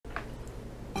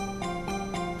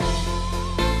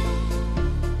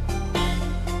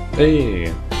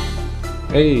Hey.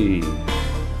 Hey.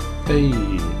 Hey.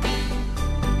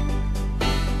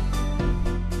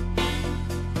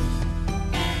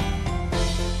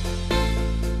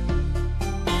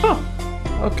 Oh,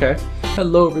 okay.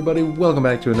 Hello everybody, welcome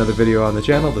back to another video on the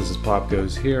channel. This is Pop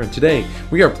Goes here, and today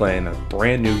we are playing a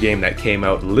brand new game that came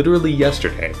out literally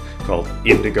yesterday called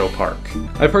Indigo Park.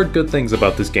 I've heard good things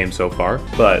about this game so far,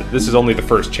 but this is only the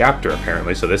first chapter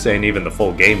apparently, so this ain't even the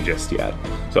full game just yet.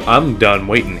 So I'm done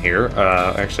waiting here.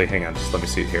 Actually, hang on, just let me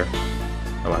see it here.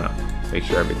 I wanna make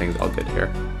sure everything's all good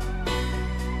here.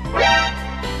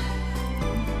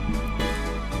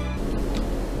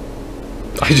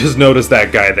 I just noticed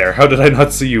that guy there. How did I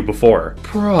not see you before?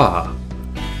 Bruh.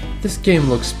 This game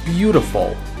looks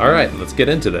beautiful. Alright, let's get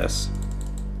into this.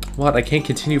 What? I can't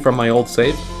continue from my old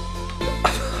save?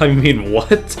 I mean,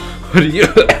 what? What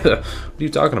are you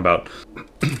talking about?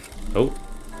 Oh.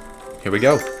 Here we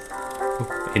go.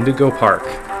 Indigo Park.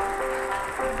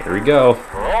 Here we go.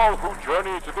 For all who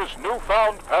journey to this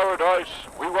newfound paradise,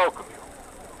 we welcome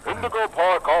you. Indigo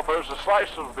Park offers a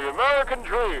slice of the American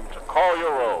dream to call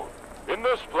your own. In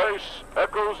this place,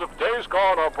 echoes of days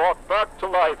gone are brought back to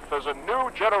life as a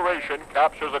new generation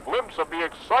captures a glimpse of the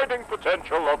exciting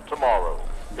potential of tomorrow.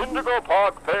 Indigo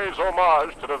Park pays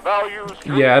homage to the values...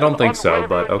 Yeah, I don't think so,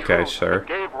 but okay, sure. ...that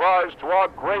gave rise to our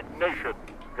great nation.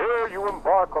 Here you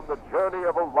embark on the journey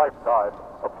of a lifetime,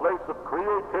 a place of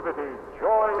creativity,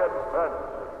 joy, and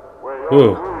fantasy, where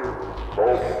your dreams...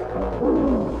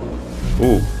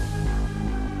 Ooh.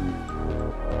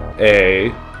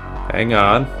 Hang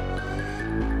on.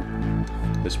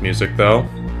 This music, though.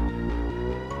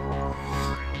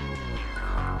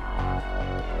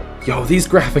 Yo, these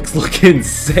graphics look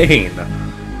insane!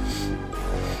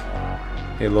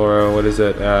 Hey, Laura, what is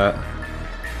it?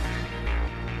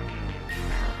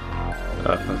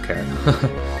 Okay.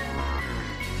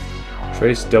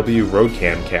 Trace W road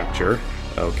cam capture.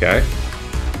 Okay.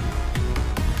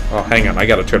 Oh, hang on, I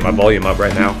gotta turn my volume up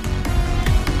right now.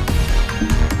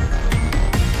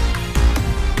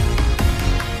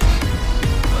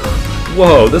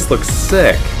 Whoa, this looks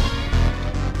sick!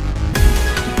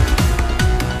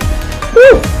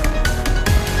 Woo!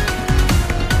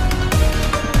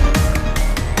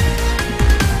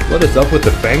 What is up with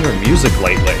the banger music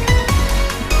lately?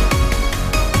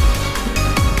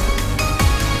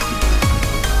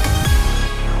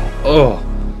 Oh!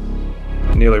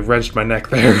 I nearly wrenched my neck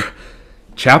there.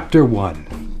 Chapter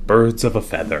 1. Birds of a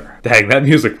Feather. Dang, that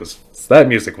music was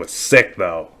sick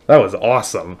though. That was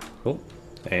awesome. Oh.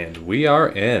 And we are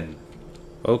in.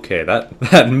 Okay,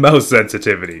 that mouse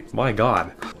sensitivity. My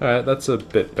god. Alright, that's a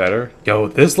bit better. Yo,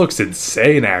 this looks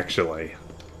insane, actually.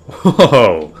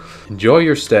 Whoa. Enjoy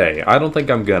your stay. I don't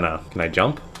think I'm gonna. Can I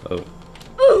jump?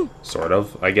 Oh. Sort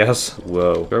of, I guess.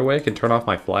 Whoa. Is there a way I can turn off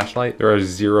my flashlight? There are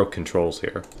 0 controls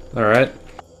here. Alright.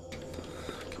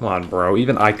 Come on, bro.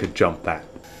 Even I could jump that.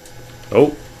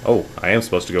 Oh. Oh, I am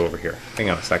supposed to go over here.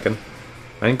 Hang on a second.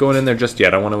 I ain't going in there just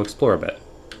yet. I want to explore a bit.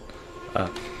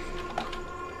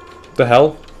 The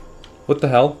hell? What the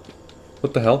hell?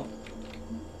 What the hell?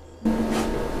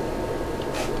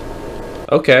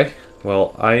 Okay,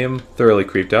 well, I am thoroughly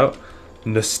creeped out.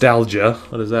 Nostalgia.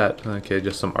 What is that? Okay,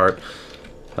 just some art.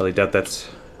 Highly doubt that's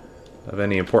of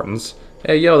any importance.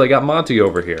 Hey, yo, they got Monty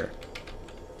over here.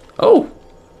 Oh!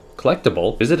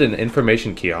 Collectible. Visit an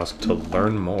information kiosk to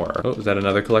learn more. Oh, is that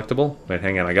another collectible? Wait,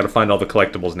 hang on, I gotta find all the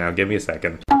collectibles now. Give me a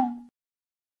second.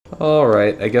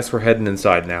 Alright, I guess we're heading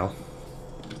inside now.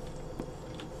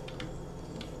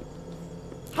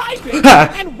 Hi, baby,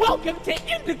 and welcome to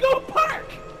Indigo Park!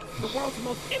 The world's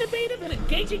most innovative and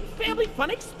engaging family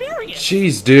fun experience!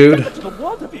 Jeez, dude. Welcome to the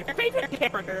world of your favorite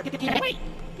character. Wait,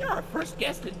 you're our first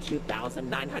guest in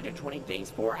 2,920 days,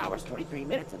 4 hours, 23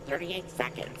 minutes, and 38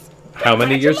 seconds. How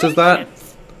many years is that?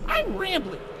 I'm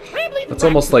Rambley. That's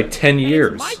almost like 10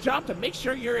 years. It's my job to make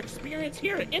sure your experience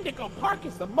here at Indigo Park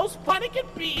is the most fun it can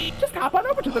be. Just hop on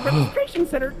over to the registration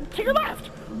center to your left,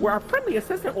 where our friendly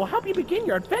assistant will help you begin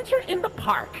your adventure in the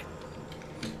park.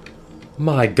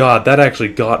 My god, that actually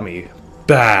got me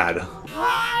bad.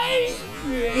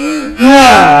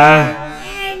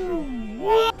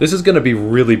 This is gonna be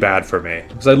really bad for me,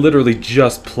 because I literally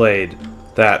just played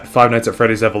that Five Nights at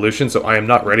Freddy's Evolution, so I am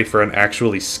not ready for an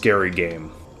actually scary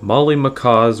game. Mollie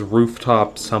McCaw's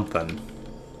rooftop something.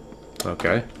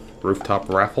 Okay. Rooftop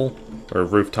raffle? Or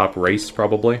rooftop race,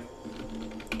 probably.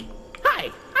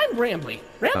 Hi, I'm Rambley.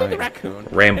 Rambley the raccoon.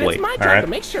 Rambley. And it's my job to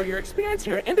make sure your experience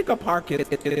here at Indigo Park is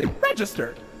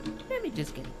registered. Let me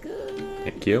just get a good...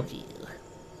 Thank you.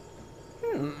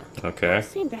 Okay. I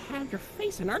seem to have your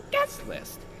face in our guest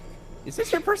list. Is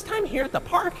this your first time here at the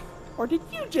park? Or did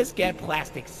you just get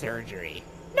plastic surgery?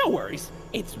 No worries.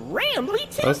 It's Rambley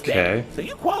Tuesday. Okay. So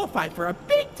you qualify for a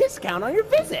big discount on your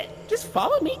visit. Just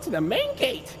follow me to the main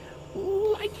gate.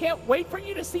 Ooh, I can't wait for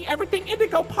you to see everything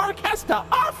Indigo Park has to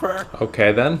offer.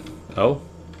 Okay then. Oh.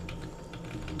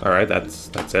 Alright, that's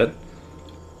it.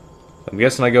 I'm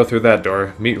guessing I go through that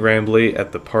door. Meet Rambley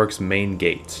at the park's main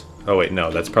gate. Oh wait,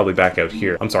 no, that's probably back out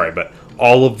here. I'm sorry, but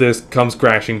all of this comes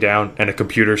crashing down and a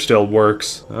computer still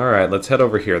works. Alright, let's head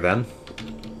over here then.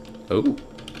 Oh.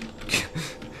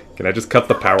 Can I just cut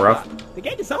the power off? The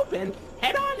gate is open.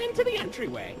 Head on into the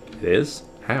entryway. It is?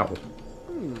 How?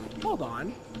 Hold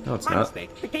on. No, it's My not.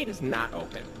 mistake. The gate is not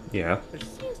open. Yeah. There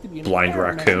seems to be an Blind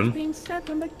error raccoon. message being sent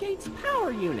from the gate's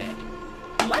power unit.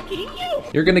 Lucky you!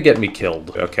 You're gonna get me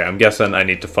killed. Okay, I'm guessing I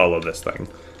need to follow this thing.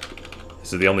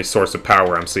 This is the only source of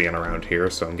power I'm seeing around here,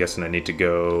 so I'm guessing I need to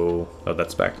go... Oh,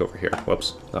 that's back over here.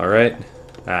 Whoops. Alright.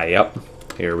 Yep.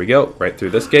 Here we go. Right through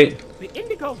this gate. The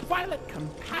Indigo Violet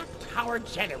Compact Power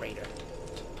Generator.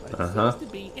 But it seems to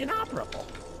be inoperable.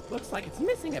 Looks like it's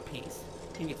missing a piece.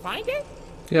 Can you find it?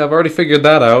 Yeah, I've already figured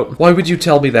that out. Why would you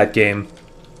tell me that, game?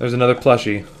 There's another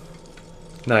plushie.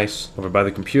 Nice. Over by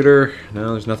the computer.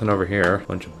 No, there's nothing over here.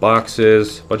 Bunch of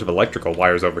boxes. Bunch of electrical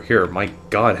wires over here. My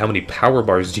god, how many power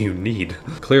bars do you need?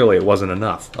 Clearly it wasn't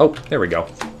enough. Oh, there we go.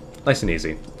 Nice and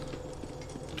easy.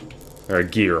 Or a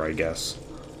gear, I guess.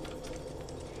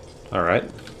 Alright.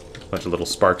 Bunch of little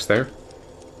sparks there.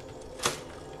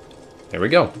 There we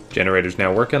go. Generator's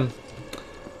now working.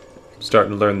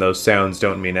 Starting to learn those sounds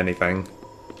don't mean anything.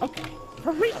 Okay,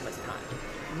 for real this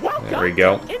time. Welcome There we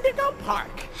go. to Indigo Park.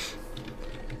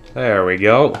 There we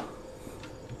go.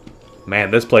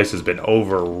 Man, this place has been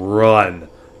overrun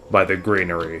by the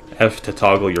greenery. F to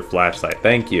toggle your flashlight.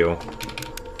 Thank you.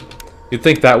 You'd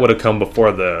think that would have come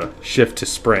before the shift to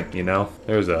sprint, you know?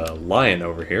 There's a lion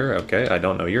over here. Okay, I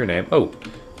don't know your name. Oh,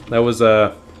 that was,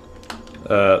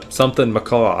 something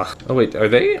macaw. Oh wait, are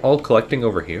they all collecting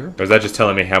over here? Or is that just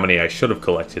telling me how many I should have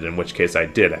collected, in which case I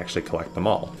did actually collect them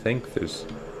all? I think there's...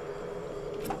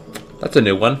 That's a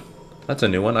new one. That's a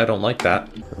new one. I don't like that.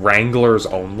 Wranglers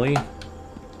only?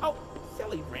 Oh,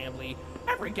 silly Rambley.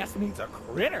 Every guest needs a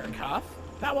critter cuff.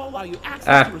 That will allow you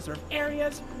access to reserved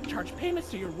areas, charge payments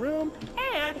to your room,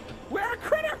 and wear a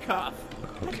critter cuff.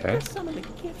 Okay. There's some in the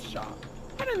gift shop.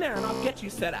 Head in there and I'll get you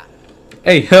set up.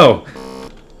 Hey, yo!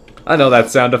 I know that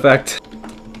sound effect.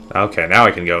 Okay, now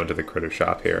I can go into the critter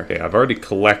shop here. Okay, I've already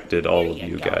collected all of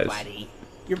you There guys. go, buddy.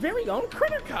 Your very own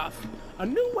critter cuff. A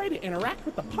new way to interact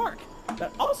with the park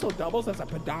that also doubles as a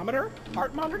pedometer,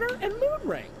 heart monitor, and mood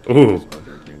ring. Ooh.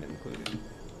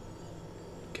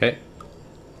 Okay.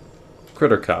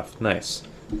 Critter cuff. Nice.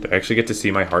 Do I actually get to see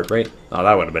my heart rate? Oh,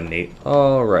 that would have been neat.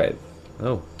 Alright.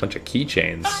 Oh, bunch of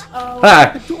keychains.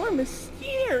 Uh-oh, the door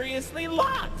mysteriously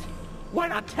locked. Why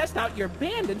not test out your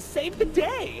band and save the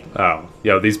day? Oh,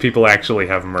 yo, these people actually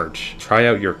have merch. Try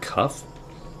out your cuff?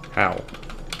 How?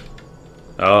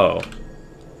 Oh.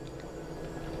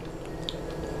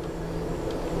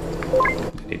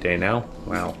 Any day now?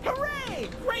 Wow. Hooray!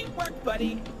 Great work,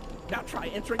 buddy. Now try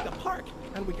entering the park,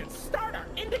 and we can start our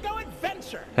Indigo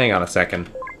adventure. Hang on a second.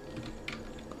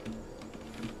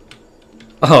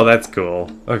 Oh, that's cool.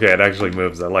 Okay, it actually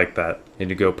moves. I like that.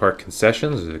 Indigo Park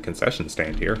concessions. There's a concession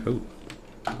stand here. Ooh,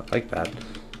 I like that.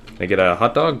 Can I get a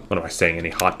hot dog? What am I saying? Any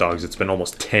hot dogs? It's been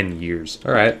almost 10 years.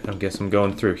 All right, I guess I'm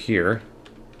going through here.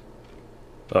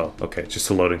 Oh, okay, just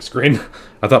a loading screen.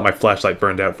 I thought my flashlight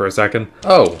burned out for a second.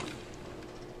 Oh.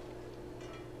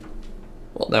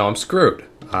 Well, now I'm screwed.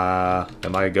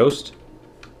 Am I a ghost?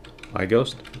 Am I a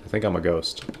ghost? I think I'm a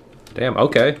ghost. Damn,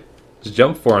 okay. His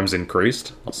jump form's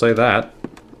increased. I'll say that.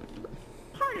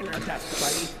 Pardon our test,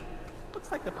 buddy.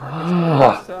 Looks like the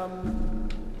park is some...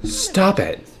 Stop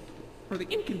it. For the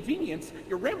inconvenience,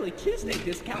 your Rambley Tuesday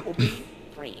discount will be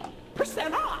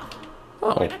 3% off.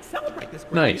 Oh, Why not celebrate this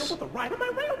great nice. deal with a ride on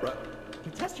my railroad? To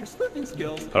test your sleuthing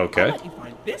skills, Okay. I'll let you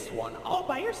find this one all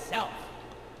by yourself.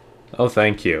 Oh,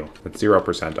 thank you. It's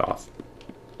 0% off.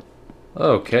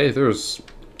 Okay, there's...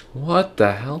 What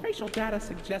the hell? Facial data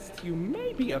suggests you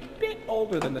may be a bit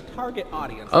older than the target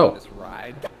audience Oh. for this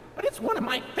ride, but it's one of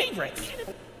my favorites.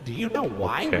 Do you know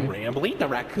why Okay. Rambley the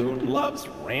raccoon loves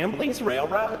Rambley's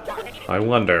railroad? I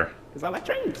wonder. Because I like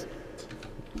trains.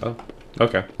 Oh,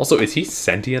 okay. Also, is he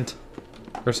sentient?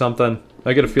 Or something?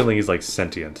 I get a feeling he's, like,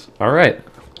 sentient. Alright.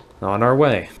 On our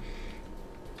way.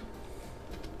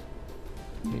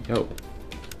 Yo.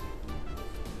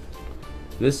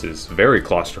 This is very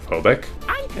claustrophobic.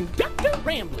 I'm Conductor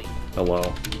Rambley. Hello.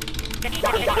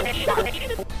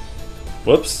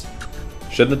 Whoops.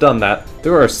 Shouldn't have done that.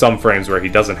 There are some frames where he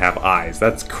doesn't have eyes.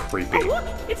 That's creepy. Oh, look,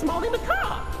 it's Mollie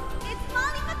Macaw. It's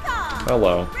Mollie Macaw.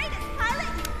 Hello. Greatest pilot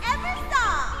you ever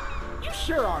saw.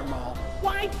 sure are, Mole.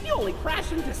 Why, you only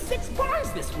crashed into 6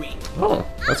 bars this week. Oh,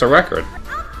 that's a record.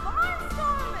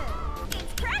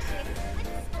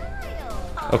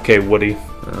 Okay, Woody.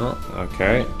 Oh,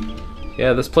 okay.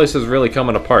 Yeah, this place is really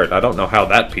coming apart. I don't know how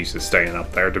that piece is staying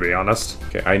up there, to be honest.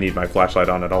 Okay, I need my flashlight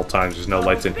on at all times. There's no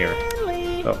lights in here.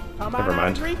 Oh, never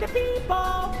mind. Hi,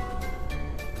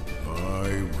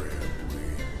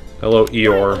 Rambley. Hello,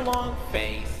 Eeyore. Long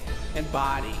face and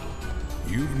body.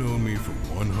 You've known me for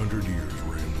 100 years,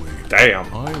 Rambley.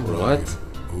 Damn. I ride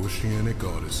Oceanic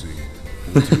Odyssey.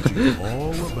 We'll teach you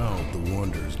all about the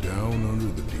wonders down under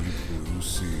the deep blue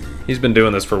sea. He's been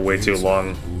doing this for way too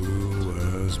long.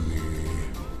 Blue as me.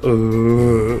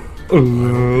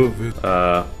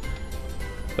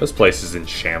 This place is in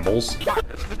shambles.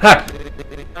 Ha!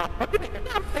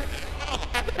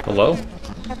 Hello?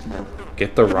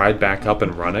 Get the ride back up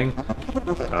and running?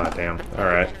 Ah, damn.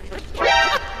 Alright.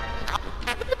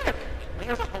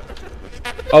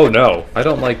 Oh no, I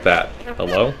don't like that.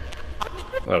 Hello?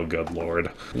 Oh, good lord.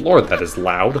 Lord, that is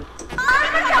loud.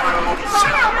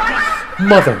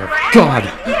 Mother of God!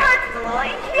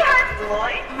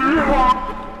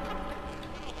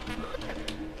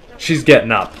 She's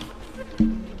getting up.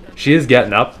 She is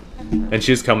getting up, and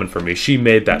she's coming for me. She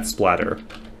made that splatter.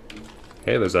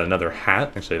 Okay, there's another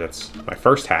hat. Actually, that's my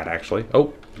first hat, actually.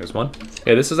 Oh, there's one.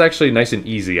 Yeah, this is actually nice and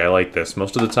easy. I like this.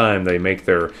 Most of the time, they make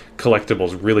their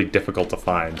collectibles really difficult to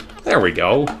find. There we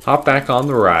go. Hop back on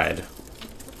the ride.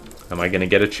 Am I gonna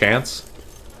get a chance?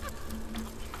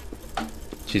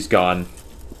 She's gone.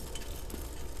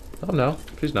 Oh, no.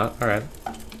 She's not. Alright.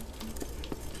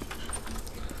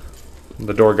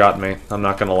 The door got me. I'm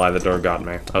not gonna lie, the door got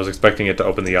me. I was expecting it to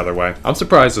open the other way. I'm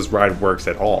surprised this ride works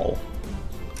at all.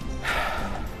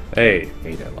 Hey.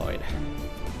 Hey there, Lloyd.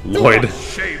 Lloyd. Don't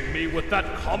shame me with that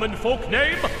common folk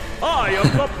name. I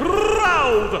am the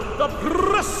proud, the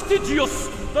prestigious,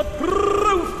 the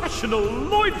professional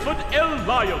Lloydford L.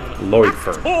 Lion.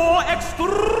 Lloydford. Actor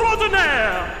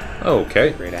extraordinaire.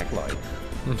 Okay. Great act, Lloyd.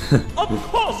 Of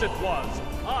course it was.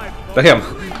 Damn.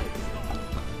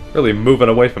 Really moving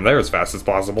away from there as fast as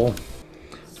possible.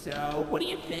 So, what do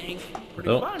you think? Pretty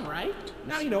fun, right?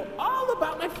 Now you know all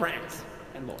about my friends.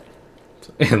 And Lloyd.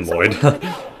 And Lloyd.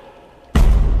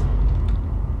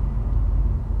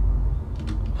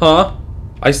 Huh?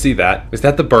 I see that. Is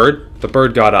that the bird? The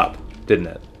bird got up, didn't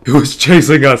it? It was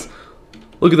chasing us.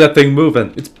 Look at that thing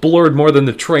moving. It's blurred more than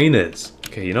the train is.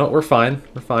 Okay, you know what? We're fine.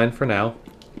 We're fine for now.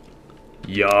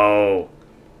 Yo.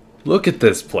 Look at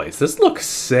this place. This looks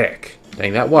sick.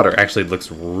 Dang, that water actually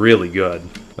looks really good.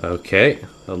 Okay,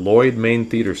 a Lloyd main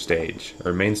theater stage,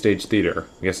 or main stage theater.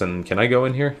 I'm guessing, can I go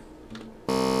in here?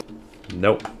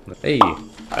 Nope. Hey,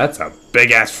 that's a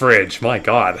big ass fridge. My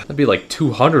God, that'd be like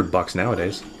 $200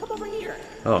 nowadays. Come over here.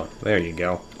 Oh, there you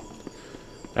go.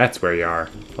 That's where you are.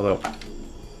 Although,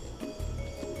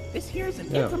 this here's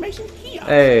an information kiosk.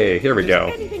 hey, here we go.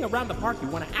 If there's anything around the park you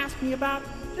want to ask me about,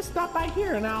 just stop by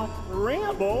here and I'll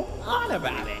ramble on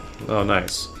about it. Oh,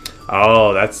 nice.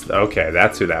 Oh, that's okay.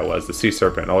 That's who that was. The sea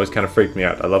serpent always kind of freaked me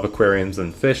out. I love aquariums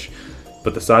and fish,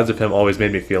 but the size of him always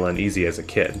made me feel uneasy as a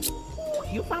kid.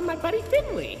 You found my buddy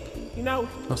Finley. You know.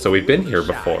 Oh, so we've been here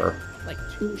shy. before. Like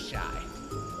too shy.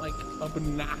 Like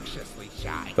obnoxiously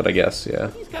shy. But I guess,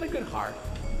 yeah. He's got a good heart.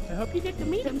 I hope you get to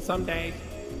meet him someday.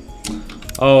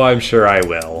 Oh, I'm sure I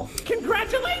will.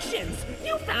 Congratulations!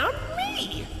 You found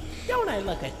me! Don't I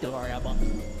look adorable?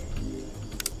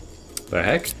 The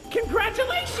heck?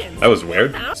 Congratulations! That was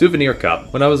weird. Souvenir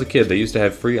cup. When I was a kid, they used to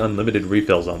have free unlimited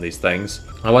refills on these things.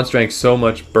 I once drank so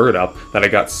much bird up that I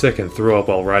got sick and threw up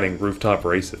while riding rooftop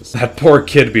races. That poor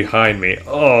kid behind me.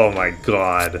 Oh my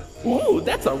God. Ooh,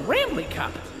 that's a Rambley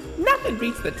cup. Nothing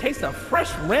beats the taste of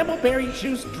fresh Rambleberry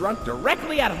juice drunk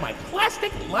directly out of my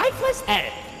plastic, lifeless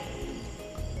head.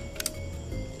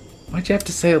 Why'd you have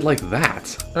to say it like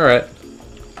that? Alright.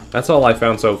 That's all I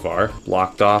found so far.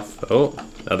 Blocked off. Oh,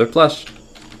 another plush.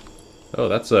 Oh,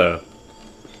 that's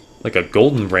like a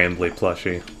golden Rambley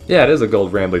plushie. Yeah, it is a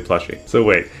gold Rambley plushie. So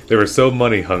wait, they were so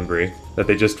money hungry that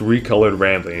they just recolored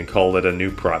Rambley and called it a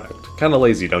new product. Kinda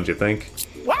lazy, don't you think?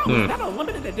 Wow, is that a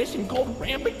limited edition gold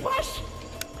Rambley plush?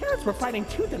 Parents were fighting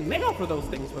tooth and nail for those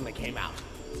things when they came out.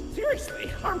 Seriously,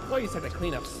 our employees had to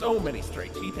clean up so many stray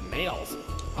teeth and nails.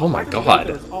 Oh my God.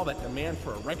 There was all that demand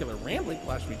for a regular Rambley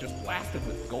plush we just blasted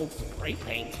with gold spray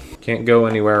paint. Can't go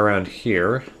anywhere around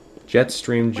here.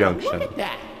 Jetstream Wow, Junction. look at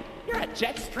that! You're at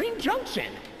Jetstream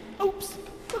Junction! Oops!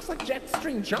 Looks like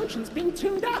Jetstream Junction's being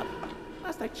tuned up.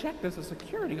 Last I checked, there's a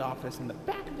security office in the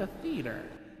back of the theater.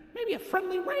 Maybe a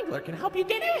friendly wrangler can help you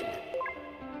get in!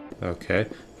 Okay.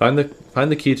 Find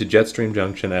the key to Jetstream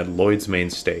Junction at Lloyd's main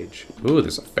stage. Ooh,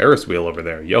 there's a Ferris wheel over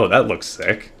there. Yo, that looks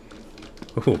sick.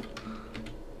 Ooh.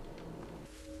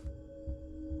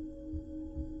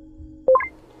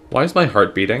 Why is my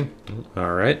heart beating?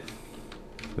 Alright.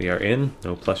 We are in.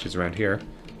 No plushies around here.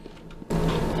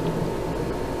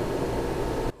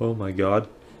 Oh my god.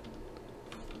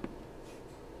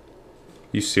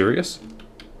 You serious?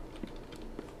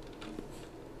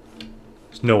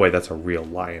 There's no way that's a real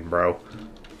lion, bro.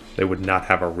 They would not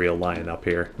have a real lion up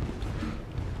here.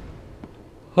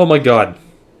 Oh my god.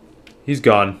 He's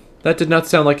gone. That did not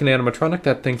sound like an animatronic.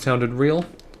 That thing sounded real.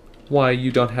 Why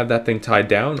you don't have that thing tied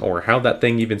down, or how that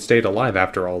thing even stayed alive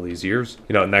after all these years.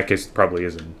 You know, in that case, it probably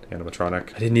is an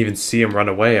animatronic. I didn't even see him run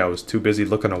away. I was too busy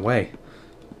looking away.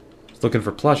 I was looking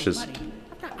for plushes. Buddy,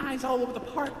 I've got eyes all over the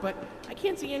park, but I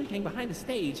can't see anything behind the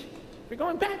stage. If you're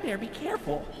going back there, be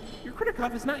careful. Your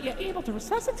Criticov is not yet able to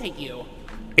resuscitate you.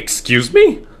 Excuse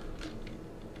me?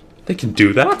 They can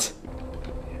do that?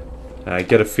 I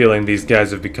get a feeling these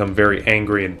guys have become very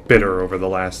angry and bitter over the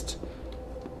last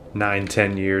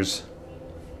 9-10 years.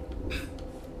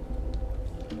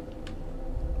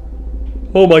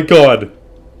 Oh my god!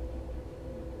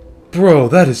 Bro,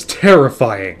 that is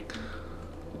terrifying!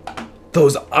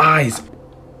 Those eyes!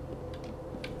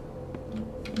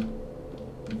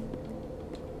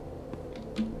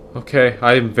 Okay,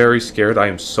 I am very scared. I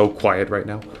am so quiet right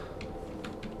now.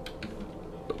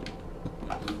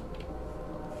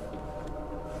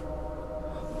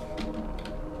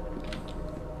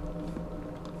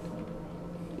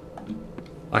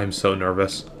 I am so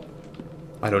nervous.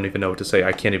 I don't even know what to say.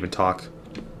 I can't even talk.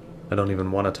 I don't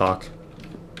even want to talk.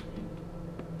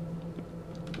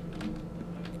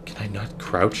 Can I not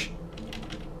crouch?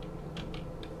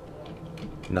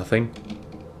 Nothing?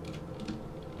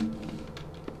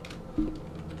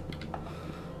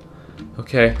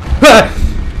 Okay.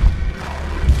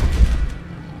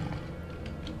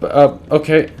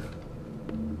 Okay.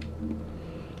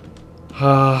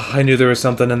 I knew there was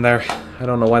something in there. I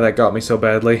don't know why that got me so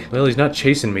badly. Well, he's not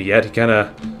chasing me yet. He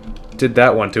kinda did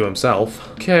that one to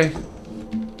himself. Okay.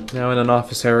 Now in an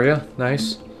office area.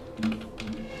 Nice.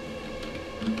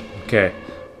 Okay.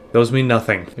 Those mean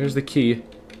nothing. Here's the key.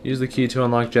 Use the key to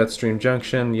unlock Jetstream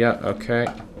Junction. Yeah, okay.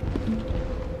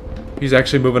 He's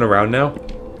actually moving around now?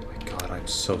 Oh my god, I'm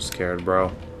so scared,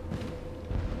 bro.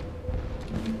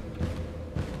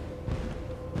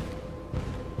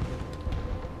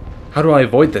 How do I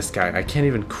avoid this guy? I can't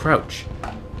even crouch.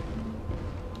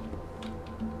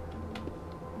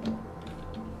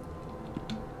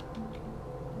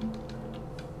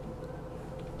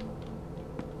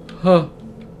 Huh.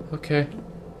 Okay.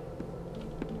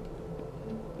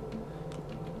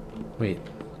 Wait.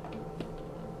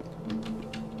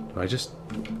 I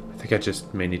think I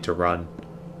just may need to run.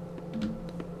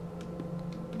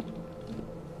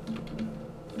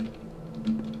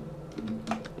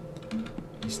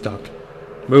 He's stuck.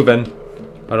 Moving.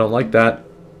 I don't like that.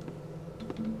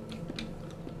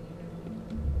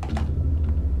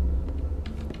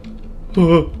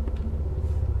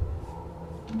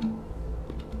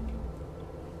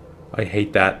 I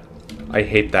hate that. I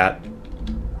hate that.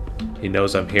 He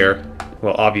knows I'm here.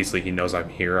 Well, obviously he knows I'm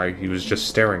here. He was just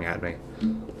staring at me.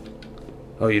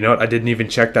 Oh, you know what? I didn't even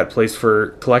check that place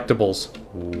for collectibles.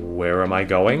 Where am I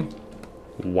going?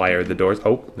 Why are the doors?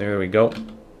 Oh, there we go.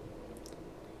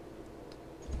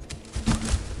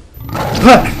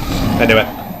 I knew it.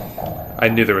 I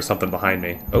knew there was something behind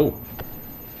me. Oh.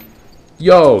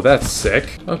 Yo, that's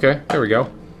sick. Okay, there we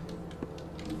go.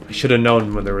 I should have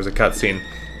known when there was a cutscene.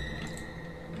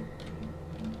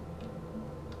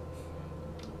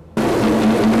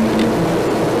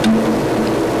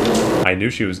 I knew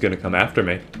she was going to come after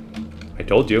me. I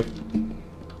told you.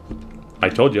 I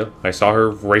told you. I saw her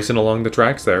racing along the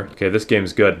tracks there. Okay, this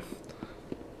game's good.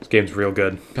 This game's real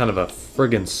good. Kind of a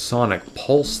friggin' sonic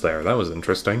pulse there. That was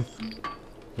interesting.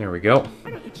 There we go.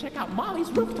 Why don't you check out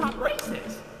Mollie's rooftop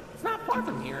races? It's not far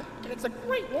from here, and it's a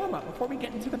great warm-up before we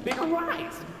get into the bigger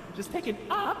rides. Just take it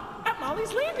up at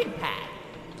Mollie's landing pad.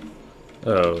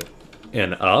 Oh,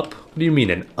 an up? What do you mean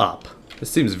an up? This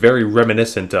seems very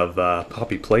reminiscent of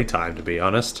Poppy Playtime, to be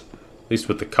honest. At least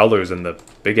with the colors and the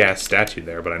big-ass statue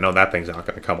there, but I know that thing's not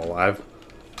going to come alive.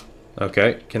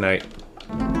 Okay, can I...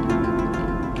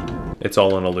 It's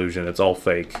all an illusion. It's all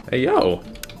fake. Hey, yo!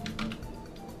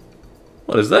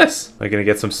 What is this? Am I going to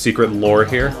get some secret lore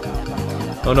here?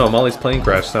 Oh no, Mollie's plane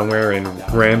crashed somewhere in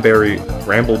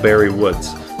Rambleberry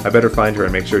Woods. I better find her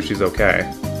and make sure she's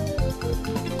okay.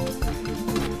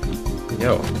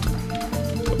 Yo.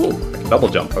 Ooh. Double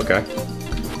jump, okay.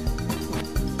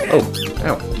 Oh,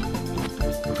 ow.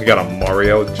 We got a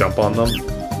Mario jump on them.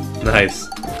 Nice.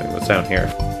 Okay, what's down here?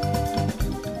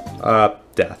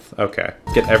 Death. Okay.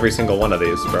 Get every single one of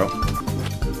these, bro.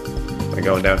 Am I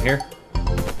going down here?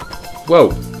 Whoa!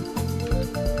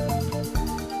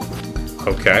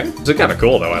 Okay. This is kind of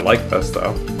cool, though. I like this,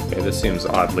 though. Okay, this seems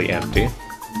oddly empty.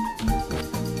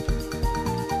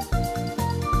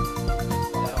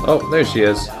 Oh, there she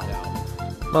is.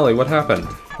 Mollie, what happened?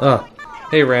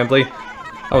 Hey, Rambley.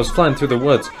 I was flying through the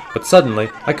woods, but suddenly,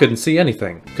 I couldn't see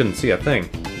anything. Couldn't see a thing.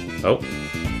 Oh.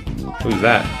 Who's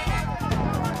that?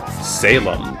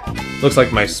 Salem. Looks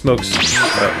like my smokes...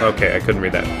 Oh, okay, I couldn't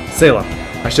read that. Salem,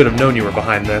 I should have known you were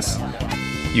behind this.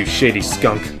 You shady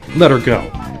skunk. Let her go.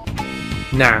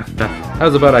 Nah.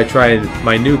 How's about I try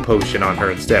my new potion on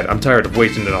her instead? I'm tired of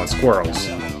wasting it on squirrels.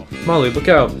 Mollie, look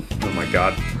out. Oh my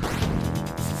god.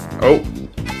 Oh.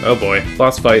 Oh boy.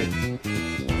 Boss fight.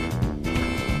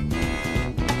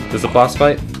 Is it a boss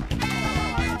fight?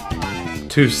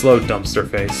 Too slow, dumpster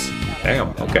face. Damn,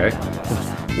 okay.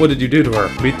 What did you do to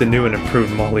her? Meet the new and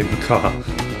improved Mollie Macaw.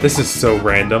 This is so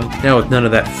random. Now with none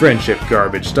of that friendship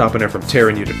garbage stopping her from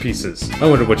tearing you to pieces. I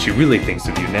wonder what she really thinks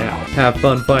of you now. Have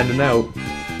fun finding out.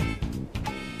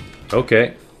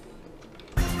 Okay.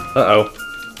 Uh-oh.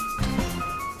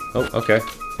 Oh, okay.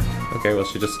 Okay, well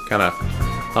she just kind of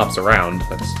hops around.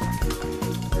 That's...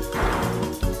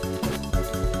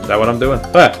 Is that what I'm doing?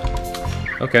 Ah!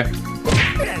 Okay.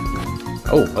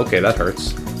 Oh, okay, that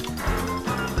hurts.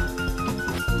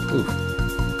 Ooh.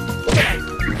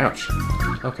 Ouch.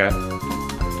 Okay.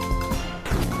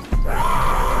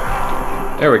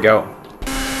 There we go.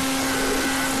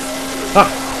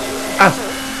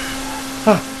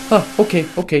 Okay,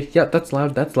 okay. Yeah, that's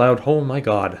loud, that's loud. Oh my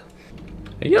god.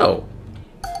 Hey, yo.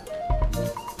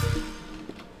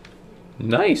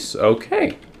 Nice,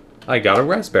 okay. I got a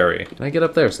raspberry. Can I get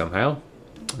up there somehow?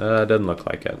 Doesn't look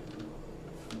like it.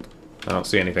 I don't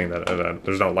see anything that...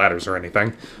 there's no ladders or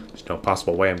anything. There's no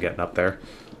possible way I'm getting up there.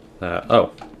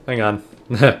 Oh, hang on.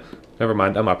 Never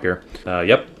mind, I'm up here.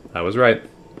 Yep, I was right.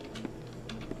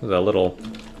 There's a little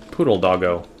poodle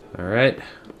doggo. Alright,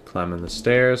 climbing the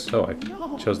stairs. Oh, I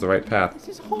chose the right path. This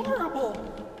is horrible.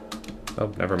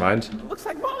 Oh, never mind. Looks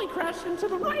like Mollie crashed into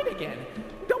the right again.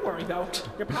 Don't worry, though.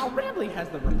 Your pal Rambley has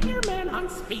the repairman on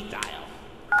speed dial.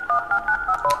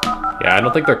 Yeah, I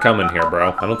don't think they're coming here,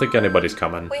 bro. I don't think anybody's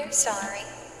coming. We're sorry.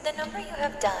 The number you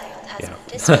have dialed has been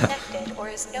disconnected or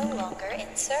is no longer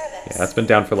in service. Yeah, that's been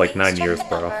down for like 9 years,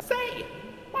 bro. Say,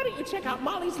 why don't you check out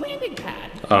Mollie's landing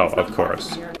pad? Oh, of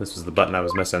course. This was the button I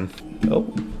was missing.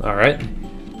 Oh, alright.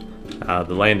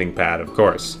 The landing pad, of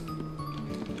course.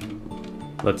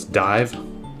 Let's dive.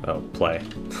 Oh, play.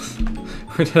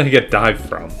 Where did I get dive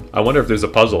from? I wonder if there's a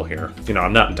puzzle here. You know,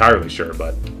 I'm not entirely sure,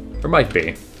 but there might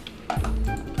be.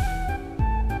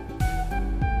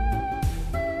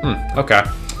 Okay.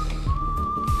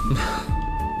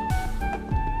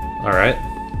 Alright.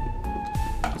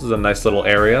 This is a nice little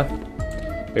area.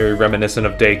 Very reminiscent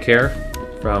of daycare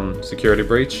from Security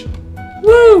Breach.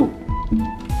 Woo!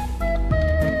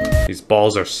 These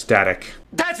balls are static.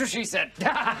 That's what she said!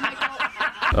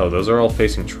 Oh, those are all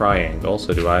facing triangle,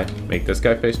 so do I make this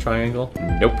guy face triangle?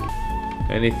 Nope.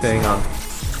 Anything on...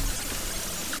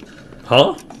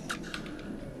 Huh?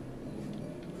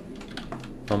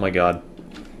 Oh my god.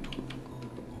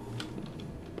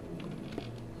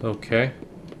 Okay.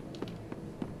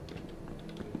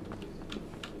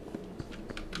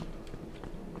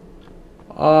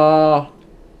 Uh-huh.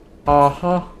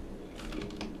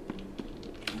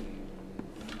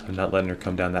 I'm not letting her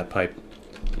come down that pipe.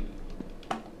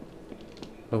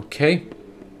 Okay.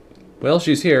 Well,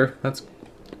 she's here. That's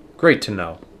great to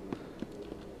know.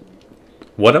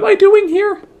 What am I doing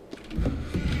here?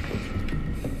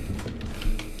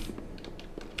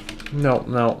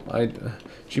 No,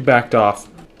 she backed off.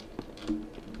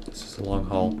 This is a long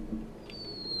haul.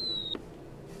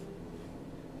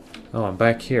 Oh, I'm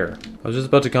back here. I was just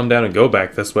about to come down and go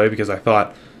back this way because I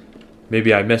thought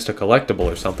maybe I missed a collectible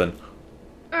or something.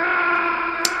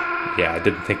 Yeah, I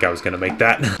didn't think I was gonna make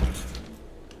that.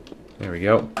 There we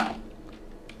go.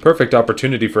 Perfect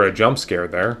opportunity for a jump scare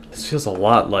there. This feels a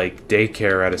lot like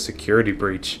daycare at a security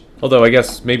breach. Although I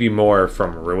guess maybe more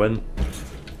from Ruin.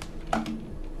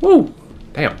 Woo!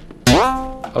 Damn.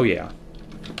 Oh yeah.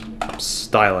 I'm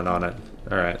styling on it.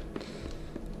 Alright.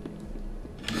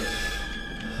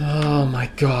 Oh my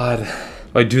god.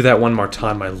 If I do that one more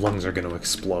time, my lungs are gonna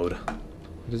explode.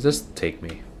 Where does this take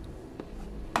me?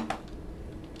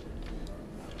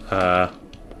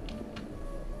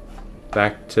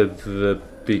 Back to the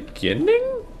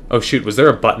beginning? Oh shoot, was there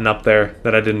a button up there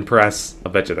that I didn't press? I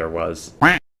bet you there was.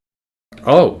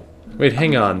 Oh, Wait,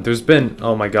 hang on. There's been...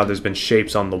 Oh my god, there's been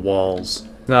shapes on the walls.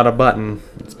 Not a button.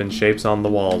 It's been shapes on the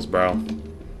walls, bro.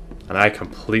 And I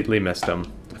completely missed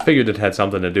them. I figured it had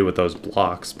something to do with those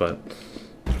blocks, but...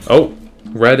 Oh!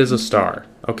 Red is a star.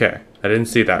 Okay. I didn't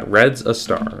see that. Red's a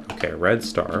star. Okay, red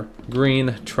star.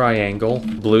 Green triangle.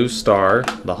 Blue star.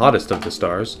 The hottest of the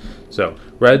stars. So,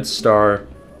 red star,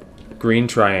 green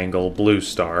triangle, blue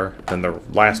star. And the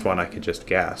last one I could just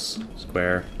guess.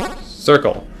 Square.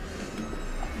 Circle.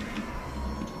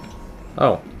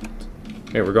 Oh.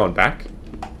 Hey, we're going back?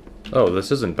 Oh,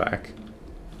 this isn't back.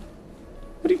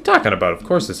 What are you talking about? Of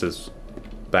course this is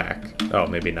back. Oh,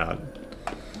 maybe not.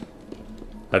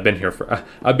 I've been here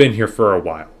for a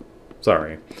while.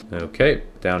 Sorry. Okay,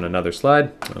 down another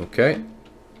slide. Okay.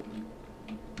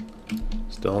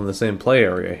 Still in the same play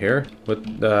area here. With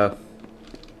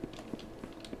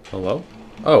hello?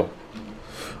 Oh.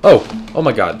 Oh! Oh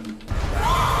my god.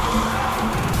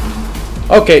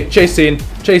 Okay, chase scene.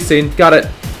 Chase scene. Got it.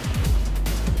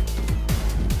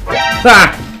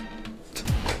 Ah!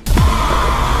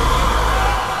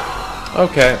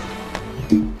 Okay.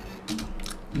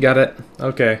 Got it.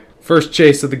 Okay. First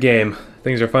chase of the game.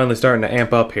 Things are finally starting to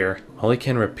amp up here. Mollie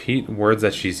can repeat words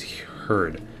that she's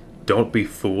heard. Don't be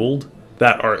fooled.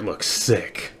 That art looks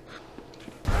sick.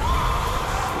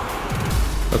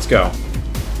 Let's go.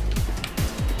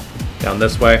 Down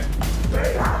this way.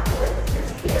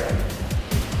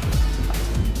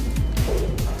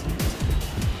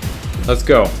 Let's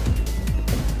go.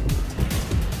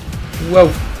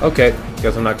 Whoa. Okay.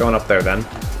 Guess I'm not going up there then.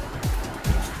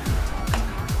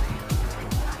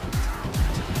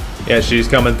 Yeah, she's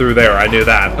coming through there. I knew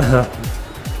that.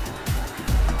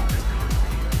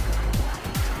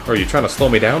 Are you trying to slow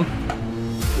me down?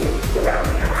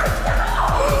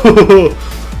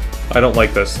 I don't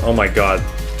like this. Oh my god.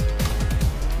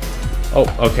 Oh,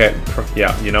 okay.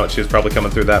 Yeah, you know what? She was probably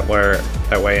coming through that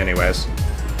way anyways.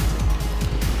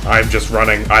 I'm just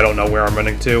running. I don't know where I'm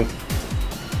running to.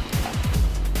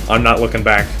 I'm not looking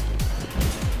back.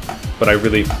 But I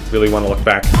really, really want to look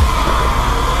back.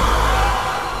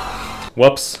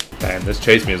 Whoops. Damn, this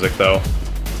chase music, though.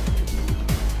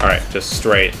 Alright, just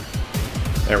straight.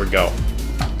 There we go.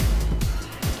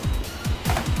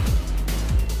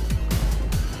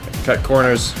 Cut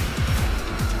corners.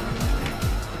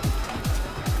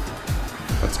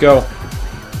 Let's go.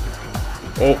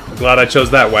 Oh, glad I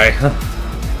chose that way.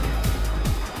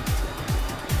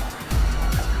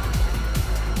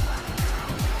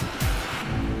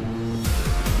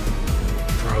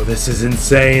 Bro, this is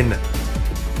insane.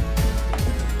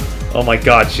 Oh my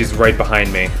god, she's right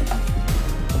behind me.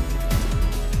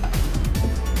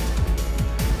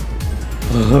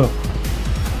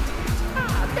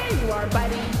 Ah, there you are,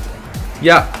 buddy.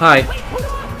 Yeah, hi. Wait, hold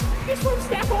on. This room's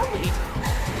staff only.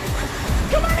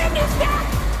 Come on in, new staff.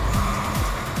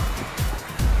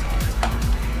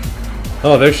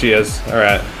 Oh, there she is.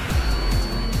 Alright.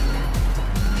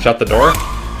 Shut the door.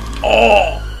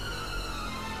 Oh!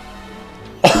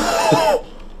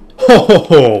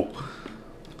 Oh!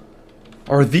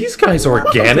 Are these guys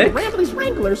organic? Welcome to the Rambley's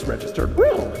Wranglers registered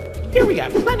room. Here we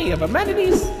got plenty of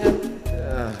amenities and...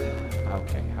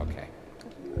 Okay.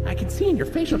 I can see in your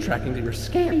facial tracking that you're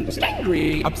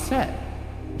angry, upset.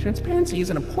 Transparency is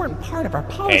an important part of our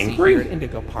policy here at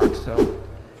Indigo Park, so...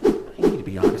 I need to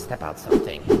be honest about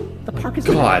something. The park has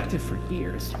been active for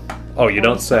years. Oh, you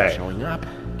don't say. Showing up,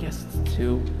 guests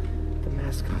too. The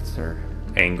mascots are...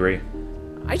 Angry.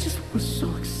 I just was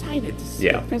so excited to see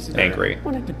a visitor. Angry. I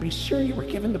wanted to be sure you were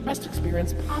given the best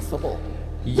experience possible.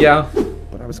 Yeah.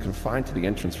 But I was confined to the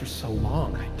entrance for so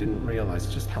long, I didn't realize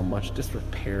just how much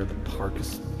disrepair the park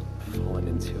has fallen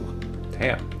into.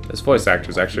 Damn. This voice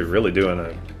actor's actually really doing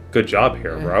a good job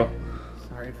here, bro.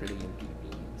 Sorry for the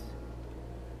inconvenience.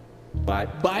 But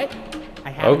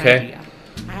I have an idea.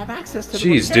 I have access to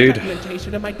the repair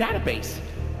documentation in my database.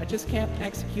 I just can't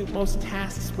execute most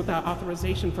tasks without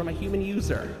authorization from a human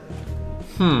user.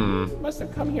 You must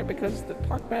have come here because the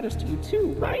park matters to you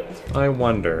too, right? I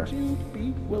wonder. Would you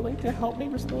be willing to help me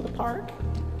restore the park?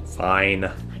 Fine.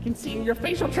 I can see in your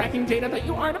facial tracking data that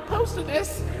you aren't opposed to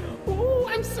this. Ooh,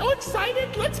 I'm so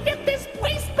excited. Let's get this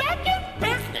place back in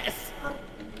business.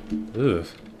 Ugh.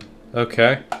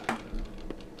 Okay.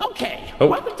 Okay.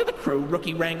 Welcome to the crew,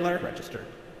 Rookie Wrangler. Registered.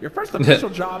 Your first official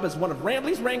job as one of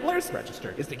Rambley's Wranglers,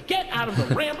 registered, is to get out of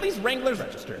the Rambley's Wranglers,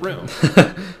 registered room.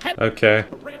 Okay.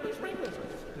 Rambley's Wranglers,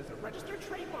 registered is a registered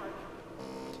trademark.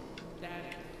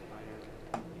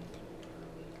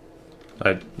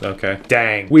 Okay.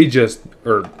 Dang. We just,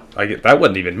 that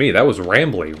wasn't even me. That was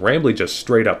Rambley. Rambley just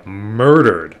straight up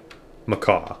murdered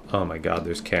Macaw. Oh my god,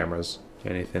 there's cameras.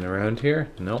 Anything around here?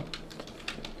 Nope.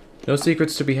 No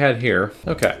secrets to be had here.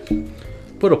 Okay.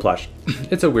 Poodle plush.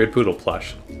 It's a weird poodle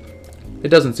plush. It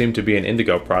doesn't seem to be an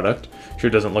Indigo product. Sure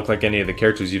doesn't look like any of the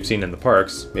characters you've seen in the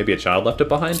parks. Maybe a child left it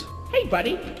behind? Hey,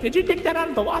 buddy, did you dig that out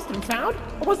of the lost and found?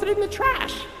 Or was it in the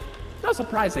trash? No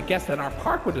surprise to guess that our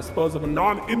park would dispose of a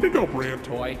non-Indigo brand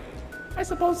toy. I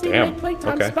suppose you make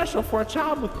playtime special for a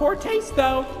child with poor taste,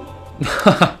 though.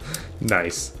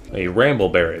 Nice. A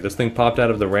Rambleberry. This thing popped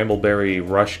out of the Rambleberry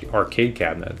Rush arcade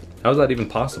cabinet. How is that even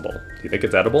possible? Do you think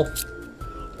it's edible?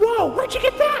 Whoa, where'd you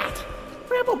get that?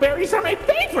 Rambleberries are my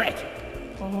favorite!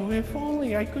 Oh, if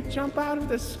only I could jump out of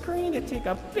the screen and take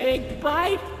a big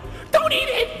bite. Don't eat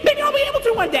it! Maybe I'll be able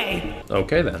to one day!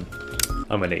 Okay then.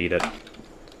 I'm gonna eat it.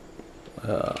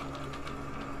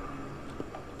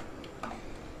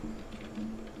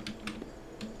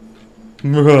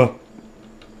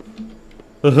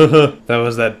 That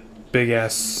was that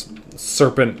big-ass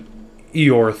serpent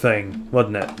Eeyore thing,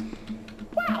 wasn't it?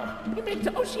 Wow, you made it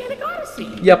to Oceanic Odyssey!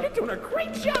 Yep. You're doing a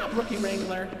great job, Rookie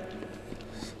Wrangler!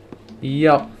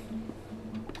 Yep.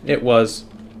 It was.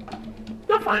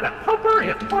 You'll find a pumper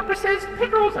and porpoises,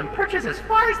 pickerels, and perches as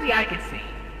far as the eye can see.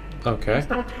 Okay. Just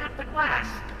don't tap the glass.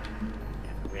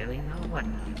 Never really know what.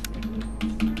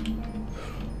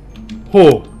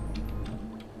 Oh.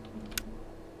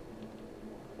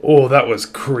 Oh, that was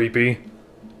creepy.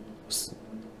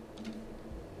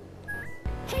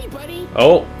 Hey, buddy.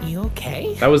 Oh. You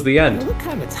okay? That was the end. You look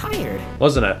kind of tired.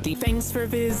 Wasn't it? Thanks for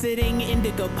visiting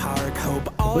Indigo Park.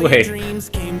 Hope all your dreams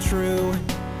came true.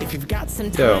 If you've got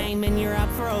some time and you're up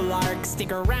for a lark,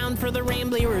 stick around for the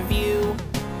Rambley review.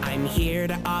 I'm here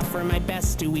to offer my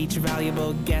best to each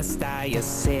valuable guest I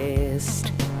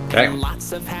assist. And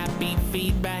lots of happy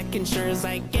feedback ensures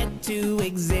I get to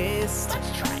exist.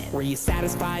 Let's try it. Were you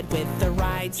satisfied with the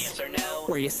rides? Yes or no?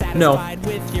 Were you satisfied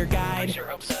with your guide? I sure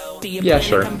hope so. Do you plan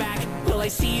to come back? Will I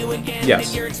see you again? Yes.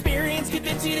 Did your experience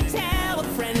convince you to tell a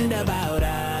friend about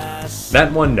us?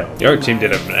 That one, no. The art team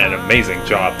did an amazing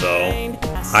job, though.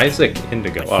 Isaac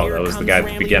Indigo. Oh, that was the guy at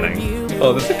the beginning.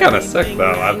 Oh, this is kind of sick,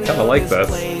 though. I kind of like this.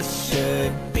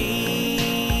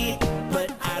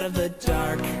 But out of the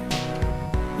dark,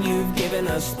 you've given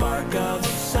a spark of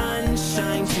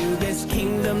sunshine to this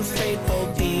kingdom's faithful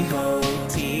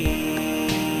devotee.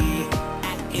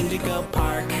 At Indigo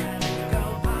Park.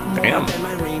 Damn.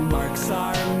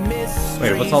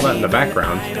 Wait, what's all that in the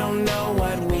background? I don't know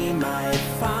what we might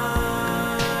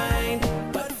find,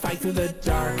 but fight through the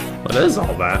dark. What is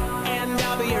all that? And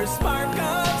I'll be your spark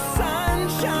of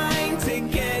sunshine to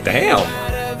get Damn.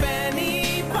 out of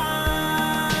any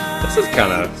bind. This is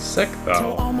kind of sick, So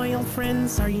though. all my old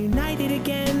friends are united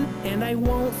again, and I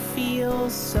won't feel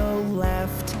so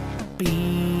left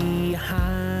behind.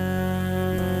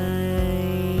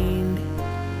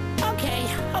 Okay,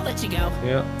 I'll let you go.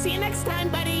 Yeah. See you next time,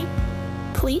 buddy.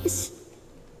 Please?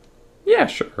 Yeah,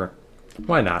 sure.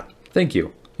 Why not? Thank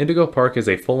you. Indigo Park is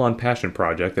a full-on passion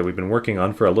project that we've been working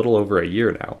on for a little over a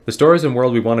year now. The stories and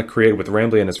world we want to create with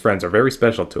Rambley and his friends are very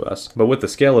special to us, but with the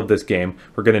scale of this game,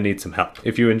 we're going to need some help.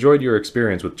 If you enjoyed your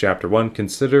experience with Chapter 1,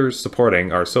 consider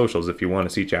supporting our socials if you want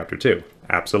to see Chapter 2.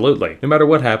 Absolutely. No matter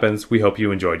what happens, we hope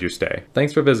you enjoyed your stay.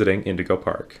 Thanks for visiting Indigo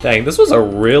Park. Dang, this was a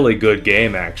really good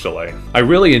game, actually. I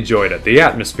really enjoyed it. The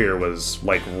atmosphere was,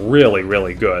 like, really,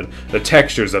 really good. The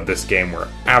textures of this game were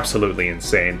absolutely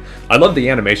insane. I love the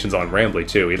animations on Rambley,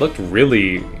 too. He looked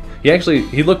really...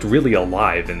 He looked really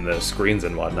alive in the screens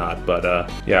and whatnot, but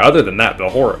yeah, other than that, the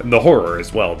horror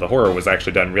as well. The horror was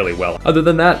actually done really well. Other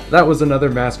than that, that was another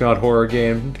mascot horror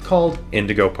game called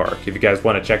Indigo Park. If you guys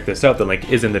want to check this out, the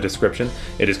link is in the description.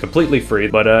 It is completely free,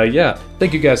 but yeah,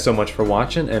 thank you guys so much for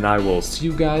watching, and I will see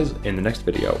you guys in the next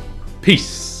video.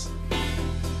 Peace!